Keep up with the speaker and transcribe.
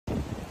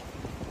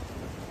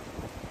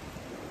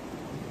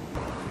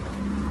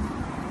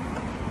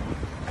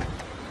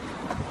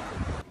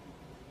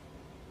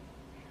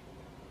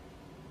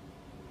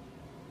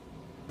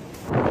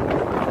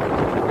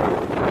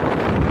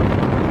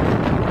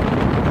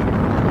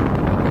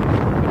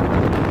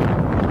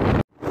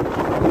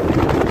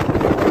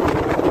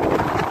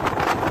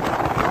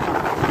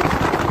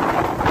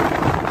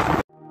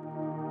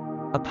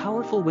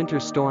powerful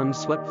winter storms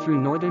swept through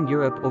northern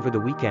Europe over the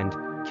weekend,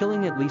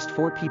 killing at least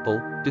 4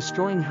 people,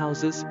 destroying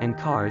houses and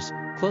cars,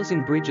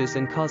 closing bridges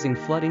and causing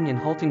flooding and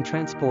halting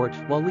transport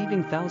while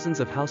leaving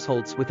thousands of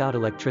households without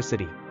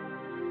electricity.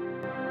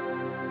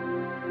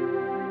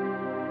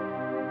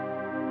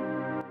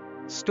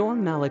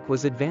 Storm Malik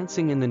was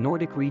advancing in the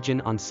Nordic region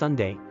on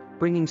Sunday,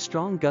 bringing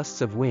strong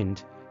gusts of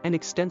wind and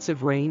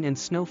extensive rain and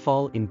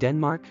snowfall in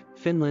Denmark,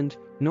 Finland,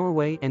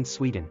 Norway and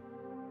Sweden.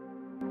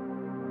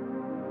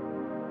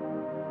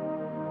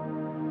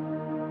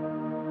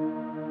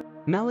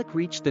 Malik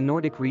reached the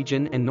Nordic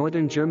region and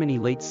northern Germany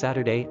late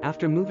Saturday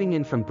after moving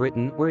in from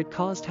Britain, where it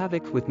caused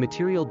havoc with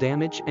material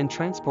damage and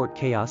transport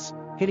chaos,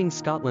 hitting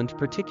Scotland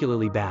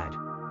particularly bad.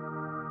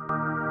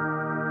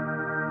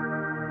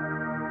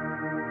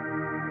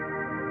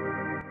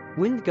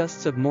 Wind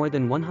gusts of more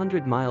than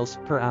 100 miles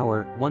per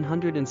hour,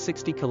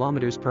 160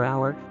 kilometers per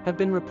hour, have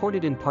been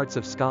reported in parts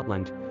of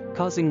Scotland,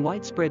 causing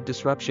widespread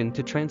disruption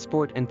to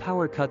transport and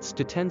power cuts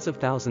to tens of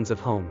thousands of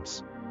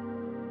homes.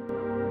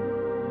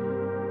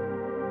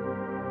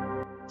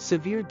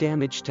 Severe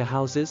damage to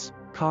houses,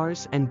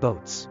 cars and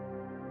boats.